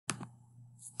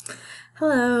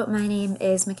Hello, my name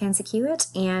is Mackenzie Kiewit,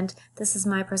 and this is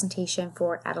my presentation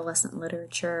for adolescent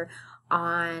literature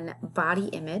on body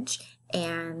image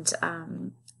and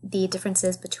the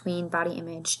differences between body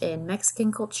image in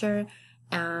Mexican culture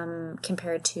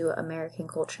compared to American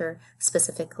culture,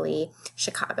 specifically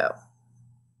Chicago.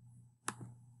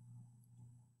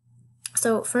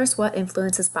 So first, what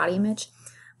influences body image?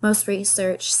 Most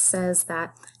research says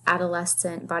that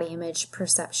adolescent body image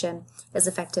perception is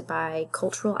affected by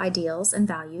cultural ideals and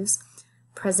values,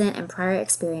 present and prior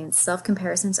experience,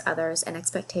 self-comparison to others, and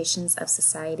expectations of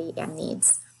society and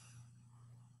needs.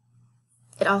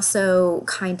 It also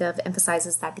kind of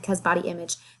emphasizes that because body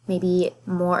image may be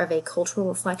more of a cultural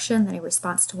reflection than a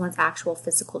response to one's actual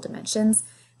physical dimensions,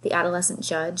 the adolescent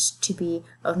judged to be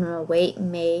of normal weight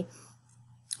may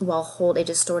well hold a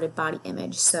distorted body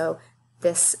image. So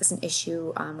this is an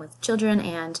issue with children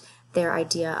and their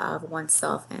idea of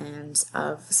oneself and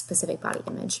of specific body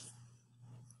image.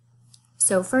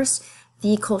 So first,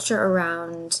 the culture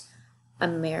around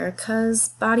America's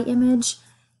body image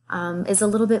is a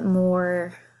little bit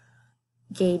more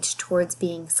gauged towards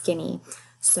being skinny.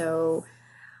 So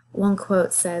one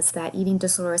quote says that eating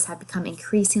disorders have become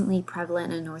increasingly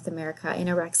prevalent in North America.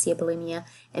 Anorexia, bulimia,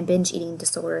 and binge eating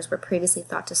disorders were previously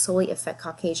thought to solely affect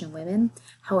Caucasian women.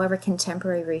 However,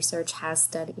 contemporary research has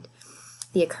studied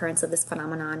the occurrence of this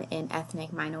phenomenon in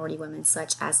ethnic minority women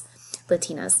such as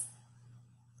Latinas.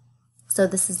 So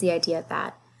this is the idea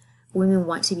that women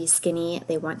want to be skinny,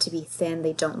 they want to be thin,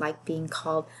 they don't like being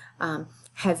called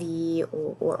heavy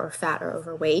or fat or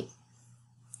overweight.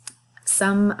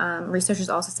 Some researchers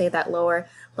also say that lower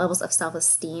levels of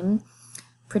self-esteem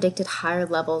predicted higher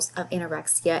levels of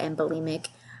anorexia and bulimic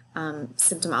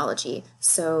symptomology.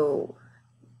 So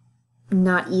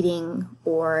not eating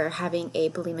or having a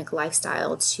bulimic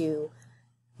lifestyle to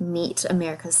meet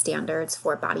America's standards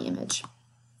for body image.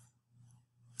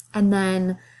 And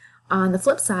then on the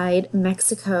flip side,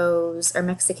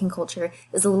 Mexican culture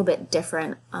is a little bit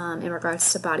different in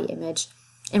regards to body image.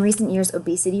 In recent years,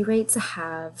 obesity rates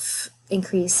have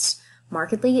increased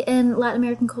markedly in Latin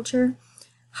American culture.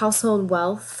 Household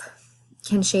wealth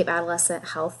can shape adolescent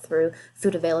health through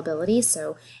food availability.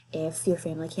 So if your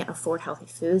family can't afford healthy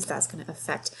foods, that's going to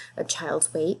affect a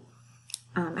child's weight.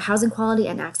 Housing quality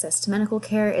and access to medical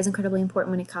care is incredibly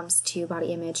important when it comes to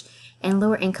body image. In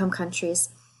lower income countries,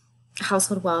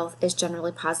 household wealth is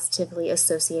generally positively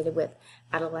associated with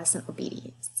adolescent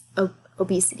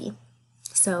obesity.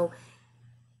 So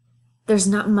there's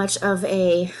not much of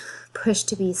a push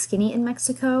to be skinny in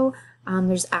Mexico.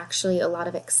 There's actually a lot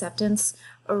of acceptance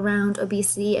around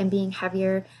obesity and being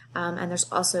heavier, and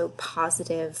there's also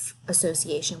positive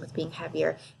association with being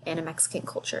heavier in a Mexican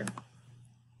culture.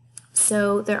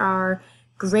 So there are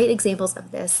great examples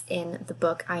of this in the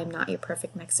book I Am Not Your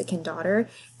Perfect Mexican Daughter.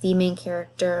 The main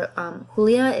character,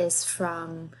 Julia, is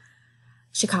from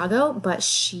Chicago, but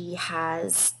she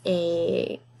has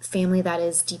a family that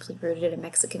is deeply rooted in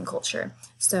Mexican culture.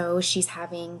 So she's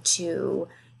having to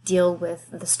deal with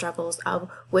the struggles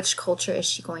of which culture is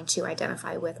she going to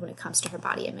identify with when it comes to her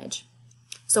body image.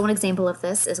 So one example of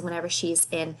this is whenever she's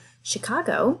in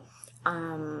Chicago,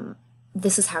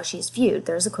 this is how she's viewed.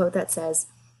 There's a quote that says,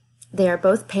 "They are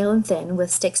both pale and thin with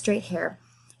stick straight hair,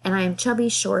 and I am chubby,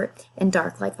 short, and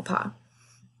dark like a paw.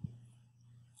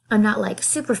 I'm not like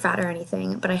super fat or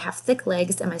anything, but I have thick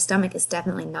legs and my stomach is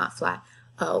definitely not flat.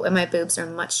 Oh, and my boobs are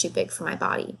much too big for my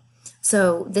body."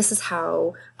 So this is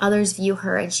how others view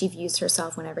her, and she views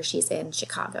herself whenever she's in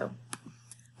Chicago.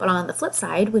 But on the flip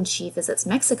side, when she visits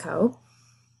Mexico,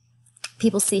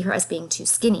 people see her as being too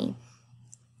skinny.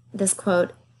 This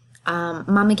quote,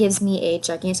 "Mama gives me a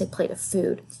gigantic plate of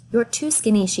food. You're too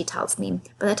skinny, she tells me.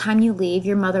 By the time you leave,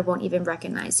 your mother won't even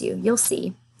recognize you. You'll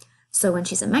see." So when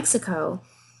she's in Mexico,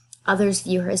 others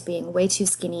view her as being way too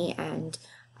skinny and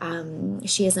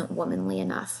she isn't womanly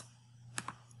enough.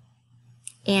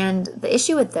 And the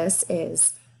issue with this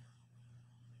is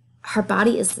her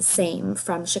body is the same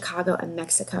from Chicago and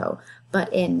Mexico,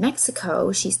 but in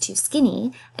Mexico, she's too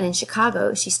skinny, and in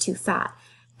Chicago, she's too fat.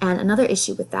 And another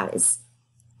issue with that is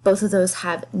both of those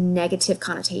have negative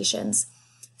connotations.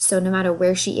 So no matter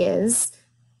where she is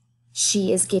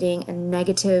getting a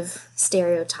negative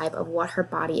stereotype of what her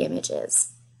body image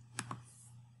is.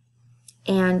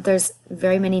 And there's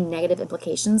very many negative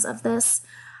implications of this.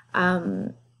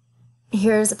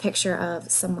 Here's a picture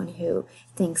of someone who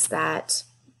thinks that,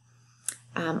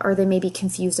 or they may be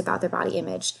confused about their body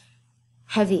image.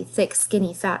 Heavy, thick,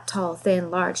 skinny, fat, tall, thin,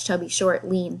 large, chubby, short,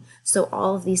 lean. So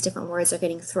all of these different words are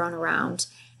getting thrown around.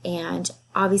 And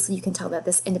obviously you can tell that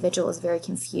this individual is very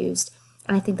confused.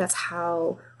 And I think that's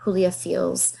how Julia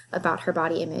feels about her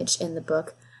body image in the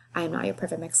book. I am not your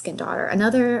perfect Mexican daughter.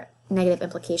 Another negative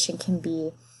implication can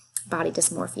be body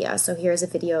dysmorphia. So here's a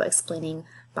video explaining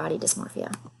body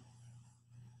dysmorphia.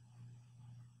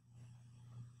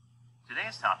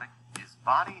 Today's topic is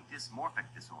body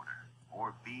dysmorphic disorder,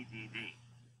 or BDD.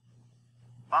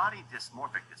 Body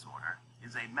dysmorphic disorder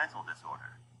is a mental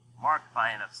disorder marked by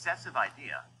an obsessive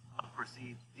idea of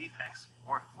perceived defects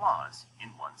or flaws in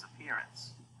one's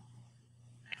appearance.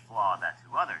 A flaw that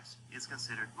to others is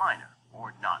considered minor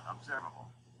or not observable.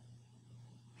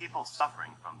 People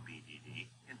suffering from BDD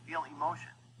can feel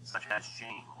emotion such as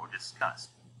shame or disgust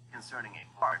concerning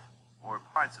a part or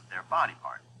parts of their body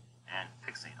part and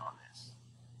fixate on this.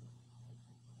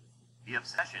 The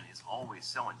obsession is always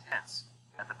so intense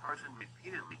that the person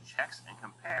repeatedly checks and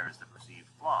compares the perceived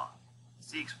flaw,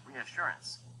 seeks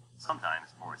reassurance,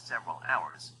 sometimes for several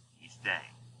hours each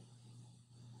day.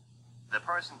 The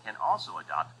person can also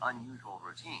adopt unusual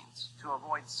routines to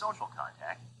avoid social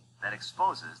contact that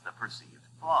exposes the perceived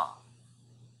flaw.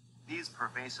 These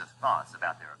pervasive thoughts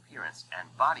about their appearance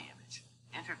and body image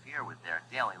interfere with their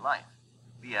daily life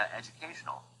via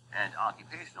educational and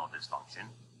occupational dysfunction,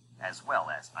 as well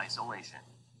as isolation.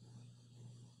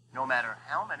 No matter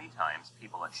how many times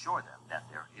people assure them that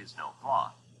there is no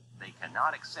flaw, they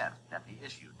cannot accept that the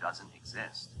issue doesn't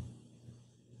exist.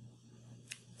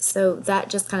 So that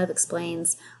just kind of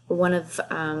explains one of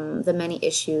the many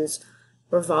issues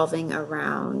revolving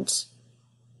around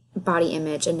body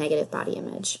image and negative body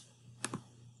image.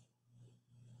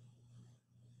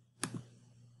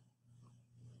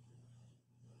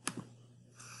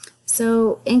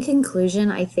 So in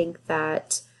conclusion, I think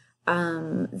that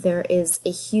there is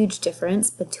a huge difference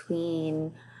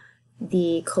between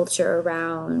the culture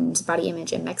around body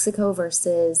image in Mexico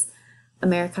versus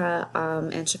America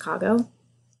and Chicago.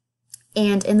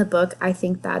 And in the book, I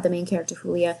think that the main character,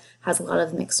 Julia, has a lot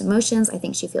of mixed emotions. I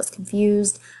think she feels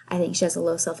confused. I think she has a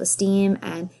low self-esteem,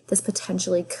 and this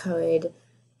potentially could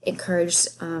encourage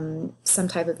some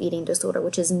type of eating disorder,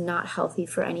 which is not healthy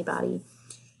for anybody.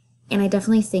 And I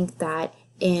definitely think that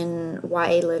in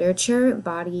YA literature,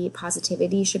 body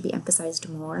positivity should be emphasized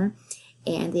more,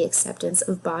 and the acceptance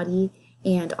of body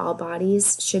and all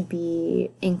bodies should be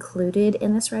included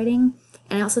in this writing.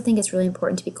 And I also think it's really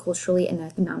important to be culturally and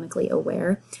economically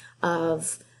aware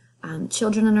of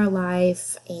children in our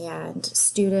life and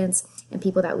students and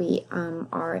people that we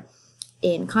are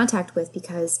in contact with,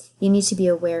 because you need to be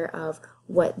aware of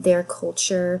what their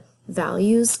culture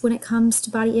values when it comes to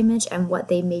body image and what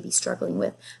they may be struggling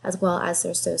with, as well as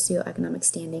their socioeconomic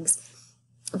standings.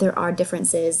 There are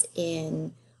differences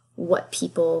in what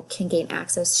people can gain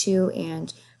access to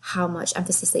and how much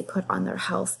emphasis they put on their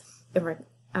health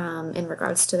in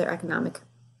regards to their economic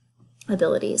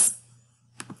abilities.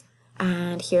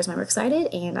 And here's my works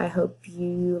cited, and I hope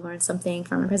you learned something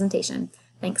from my presentation.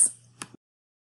 Thanks.